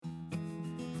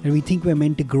And we think we're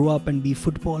meant to grow up and be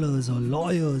footballers or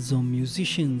lawyers or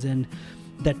musicians, and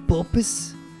that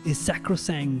purpose is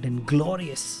sacrosanct and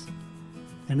glorious.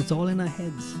 And it's all in our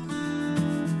heads.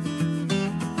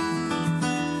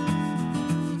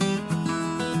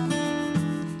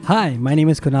 Hi, my name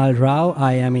is Kunal Rao.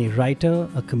 I am a writer,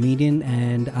 a comedian,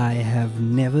 and I have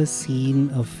never seen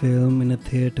a film in a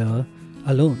theatre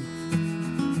alone.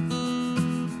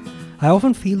 I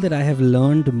often feel that I have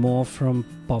learned more from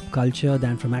pop culture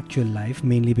than from actual life,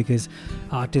 mainly because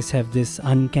artists have this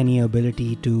uncanny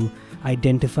ability to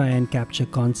identify and capture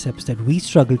concepts that we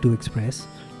struggle to express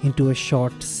into a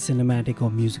short cinematic or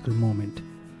musical moment.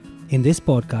 In this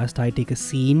podcast, I take a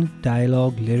scene,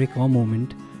 dialogue, lyric, or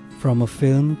moment from a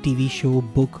film, TV show,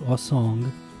 book, or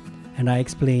song, and I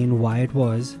explain why it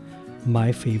was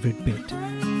my favorite bit.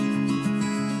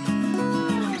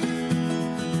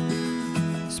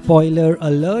 Spoiler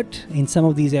alert, in some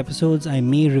of these episodes I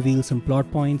may reveal some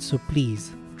plot points, so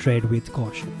please tread with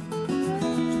caution.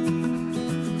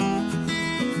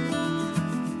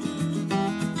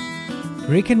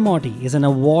 Rick and Morty is an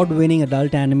award-winning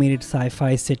adult animated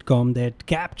sci-fi sitcom that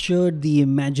captured the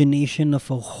imagination of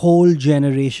a whole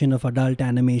generation of adult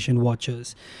animation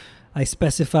watchers. I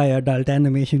specify adult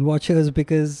animation watchers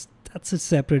because that's a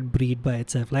separate breed by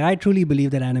itself. I truly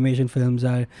believe that animation films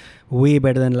are way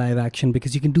better than live action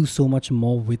because you can do so much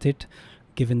more with it,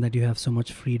 given that you have so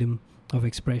much freedom of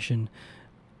expression.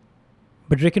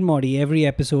 But Rick and Morty, every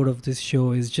episode of this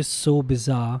show is just so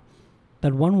bizarre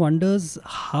that one wonders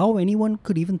how anyone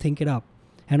could even think it up,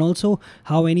 and also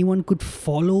how anyone could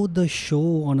follow the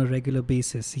show on a regular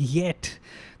basis. Yet,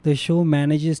 the show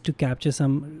manages to capture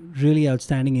some really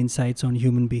outstanding insights on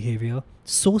human behavior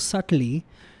so subtly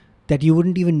that you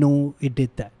wouldn't even know it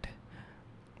did that.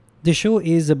 The show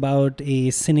is about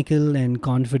a cynical and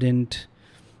confident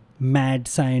mad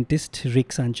scientist,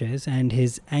 Rick Sanchez, and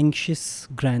his anxious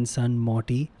grandson,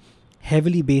 Morty,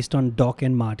 heavily based on Doc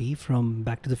and Marty from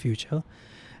Back to the Future.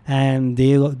 And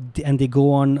they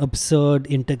go on absurd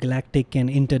intergalactic and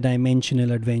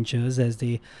interdimensional adventures as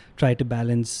they try to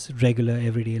balance regular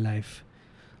everyday life.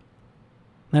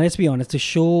 Now let's be honest, the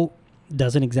show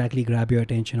doesn't exactly grab your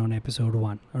attention on episode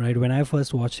 1. Alright, when I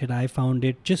first watched it, I found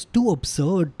it just too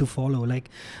absurd to follow.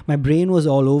 My brain was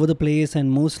all over the place, and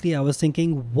mostly I was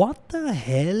thinking, what the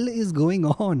hell is going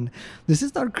on? This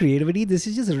is not creativity, this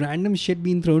is just random shit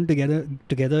being thrown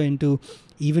together into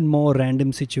even more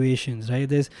random situations, right?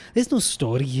 There's no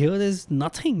story here, there's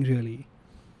nothing really.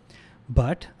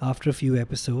 But after a few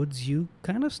episodes, you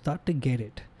kind of start to get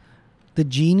it. The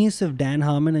genius of Dan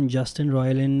Harmon and Justin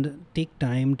Roiland take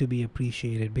time to be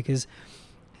appreciated because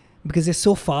they're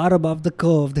so far above the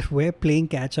curve that we're playing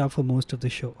catch up for most of the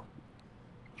show.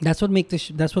 That's what makes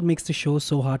the show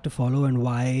so hard to follow, and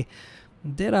why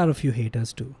there are a few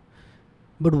haters too.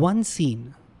 But one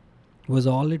scene was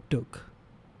all it took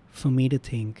for me to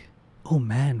think, oh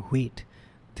man, wait,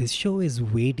 this show is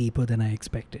way deeper than I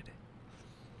expected.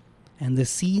 And the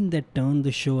scene that turned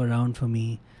the show around for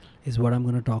me is what I'm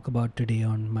going to talk about today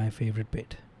on my favorite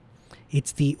bit.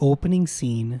 It's the opening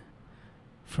scene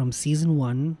from season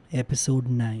 1, episode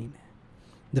 9.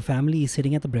 The family is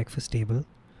sitting at the breakfast table.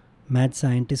 Mad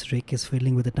scientist Rick is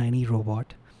fiddling with a tiny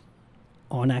robot.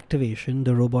 On activation,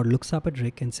 the robot looks up at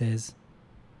Rick and says,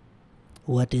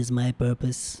 "What is my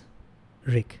purpose?"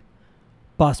 Rick: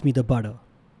 "Pass me the butter."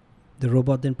 The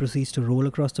robot then proceeds to roll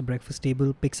across the breakfast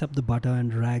table, picks up the butter and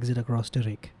drags it across to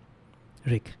Rick.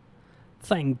 Rick: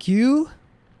 "Thank you."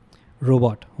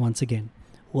 Robot once again: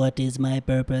 "What is my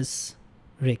purpose?"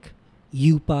 Rick: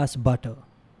 "You pass butter."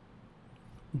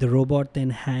 The robot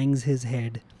then hangs his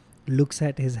head, looks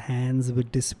at his hands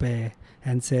with despair,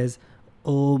 and says,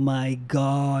 "Oh my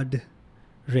God."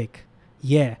 Rick: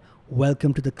 "Yeah,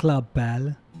 welcome to the club,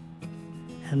 pal."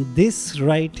 And this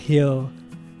right here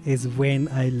is when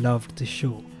I loved the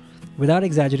show. Without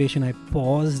exaggeration, I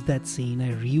paused that scene,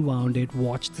 I rewound it,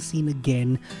 watched the scene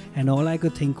again, and all I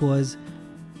could think was,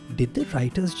 did the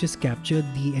writers just capture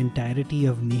the entirety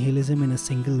of nihilism in a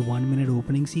single 1-minute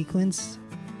opening sequence?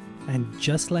 And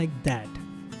just like that,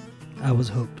 I was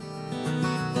hooked.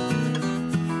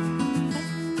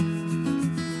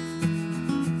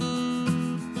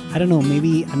 I don't know,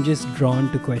 maybe I'm just drawn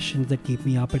to questions that keep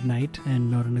me up at night, and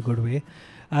not in a good way.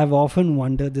 I've often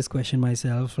wondered this question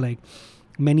myself,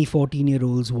 many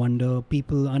 14-year-olds wonder,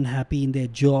 people unhappy in their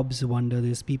jobs wonder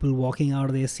this, people walking out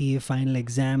of their CA final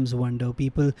exams wonder,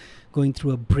 people going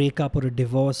through a breakup or a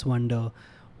divorce wonder,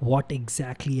 what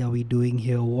exactly are we doing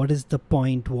here? What is the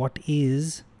point? What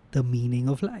is the meaning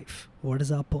of life? What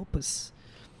is our purpose?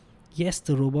 Yes,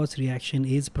 the robot's reaction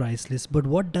is priceless, but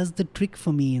what does the trick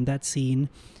for me in that scene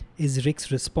is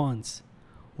Rick's response.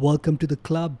 Welcome to the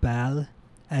club, pal.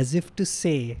 As if to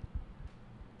say,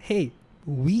 hey,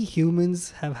 we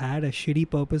humans have had a shitty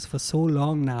purpose for so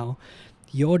long now.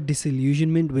 Your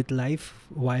disillusionment with life,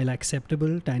 while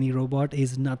acceptable, tiny robot,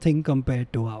 is nothing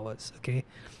compared to ours, okay?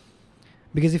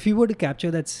 Because if you were to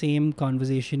capture that same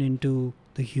conversation into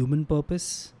the human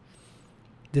purpose,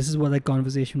 this is what that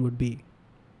conversation would be.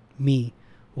 Me,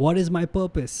 what is my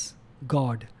purpose?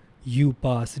 God, you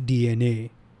pass DNA.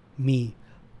 Me,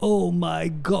 oh my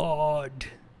God.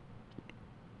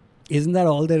 Isn't that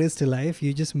all there is to life?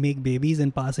 You just make babies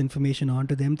and pass information on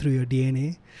to them through your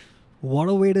DNA. What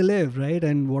a way to live, right?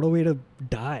 And what a way to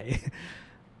die.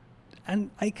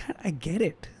 And I get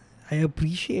it. I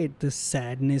appreciate the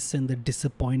sadness and the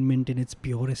disappointment in its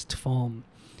purest form.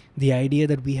 The idea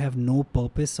that we have no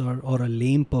purpose or a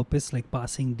lame purpose like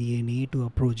passing DNA to a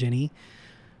progeny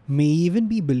may even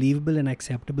be believable and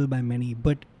acceptable by many,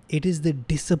 but it is the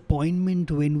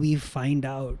disappointment when we find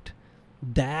out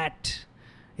that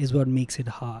is what makes it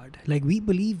hard. Like, we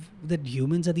believe that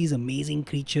humans are these amazing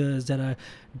creatures that are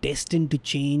destined to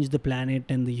change the planet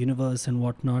and the universe and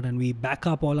whatnot, and we back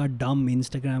up all our dumb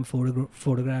Instagram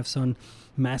photographs on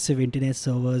massive internet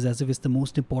servers as if it's the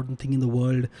most important thing in the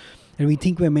world, and we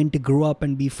think we're meant to grow up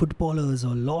and be footballers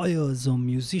or lawyers or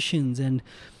musicians, and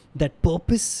that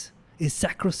purpose is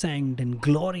sacrosanct and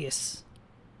glorious,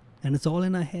 and it's all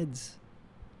in our heads.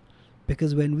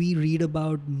 Because when we read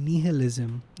about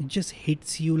nihilism, it just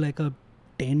hits you like a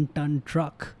 10-ton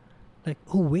truck. Like,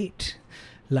 oh wait,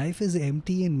 life is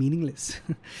empty and meaningless.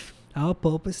 Our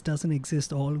purpose doesn't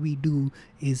exist. All we do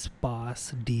is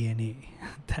pass DNA.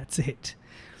 That's it.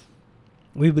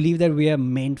 We believe that we are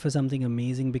meant for something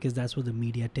amazing because that's what the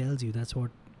media tells you. That's what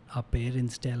our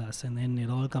parents tell us. And then it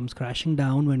all comes crashing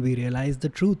down when we realize the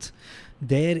truth.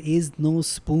 There is no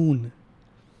spoon.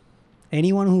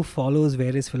 Anyone who follows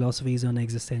various philosophies on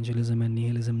existentialism and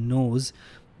nihilism knows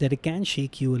that it can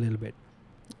shake you a little bit.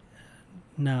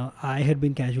 Now, I had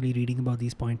been casually reading about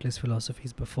these pointless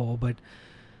philosophies before, but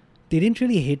they didn't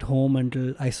really hit home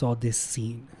until I saw this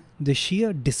scene. The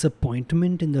sheer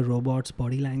disappointment in the robot's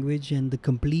body language and the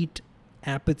complete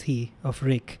apathy of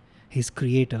Rick, his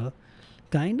creator,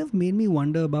 kind of made me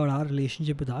wonder about our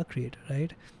relationship with our creator,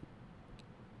 right?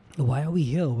 Why are we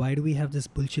here? Why do we have this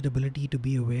bullshit ability to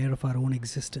be aware of our own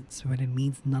existence when it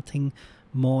means nothing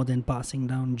more than passing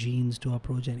down genes to our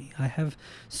progeny? I have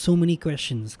so many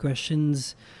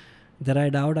questions that I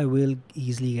doubt I will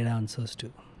easily get answers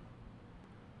to.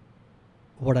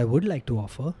 What I would like to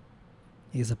offer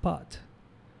is a path.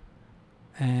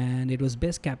 And it was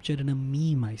best captured in a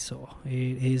meme I saw.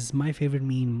 It is my favorite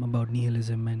meme about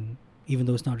nihilism, and even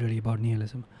though it's not really about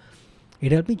nihilism,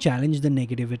 it helped me challenge the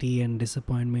negativity and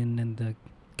disappointment and the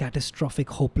catastrophic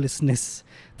hopelessness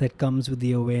that comes with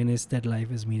the awareness that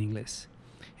life is meaningless.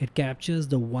 It captures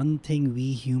the one thing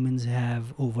we humans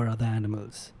have over other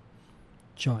animals: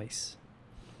 choice.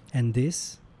 And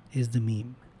this is the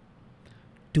meme.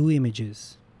 2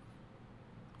 images.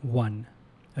 1,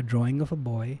 a drawing of a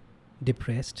boy,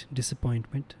 depressed,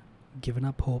 disappointment, given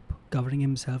up hope, covering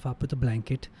himself up with a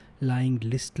blanket, lying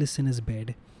listless in his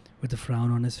bed with a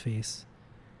frown on his face.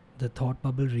 The thought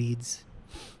bubble reads,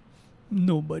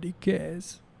 "Nobody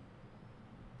cares."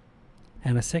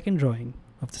 And a second drawing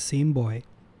of the same boy,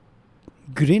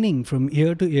 grinning from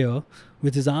ear to ear,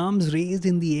 with his arms raised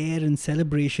in the air in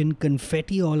celebration,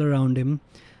 confetti all around him,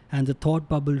 and the thought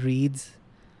bubble reads,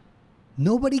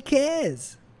 "Nobody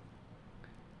cares."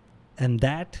 And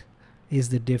that is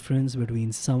the difference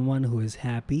between someone who is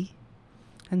happy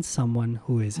and someone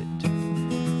who isn't.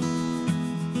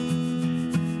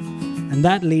 And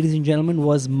that, ladies and gentlemen,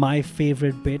 was my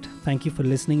favorite bit. Thank you for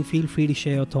listening. Feel free to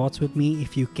share your thoughts with me.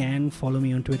 If you can, follow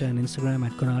me on Twitter and Instagram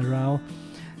at Kunal Rao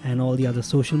and all the other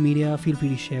social media. Feel free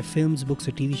to share films, books,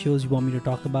 or TV shows you want me to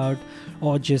talk about,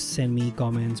 or just send me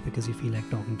comments because you feel like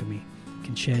talking to me. You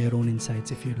can share your own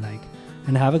insights if you'd like.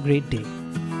 And have a great day.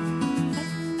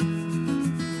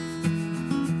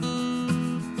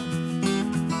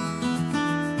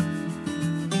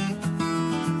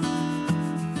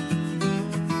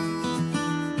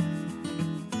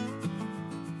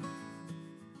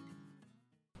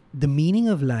 The meaning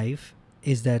of life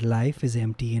is that life is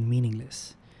empty and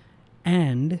meaningless.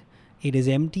 And it is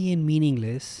empty and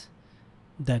meaningless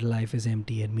that life is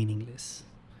empty and meaningless.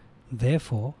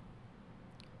 Therefore,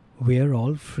 we are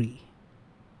all free.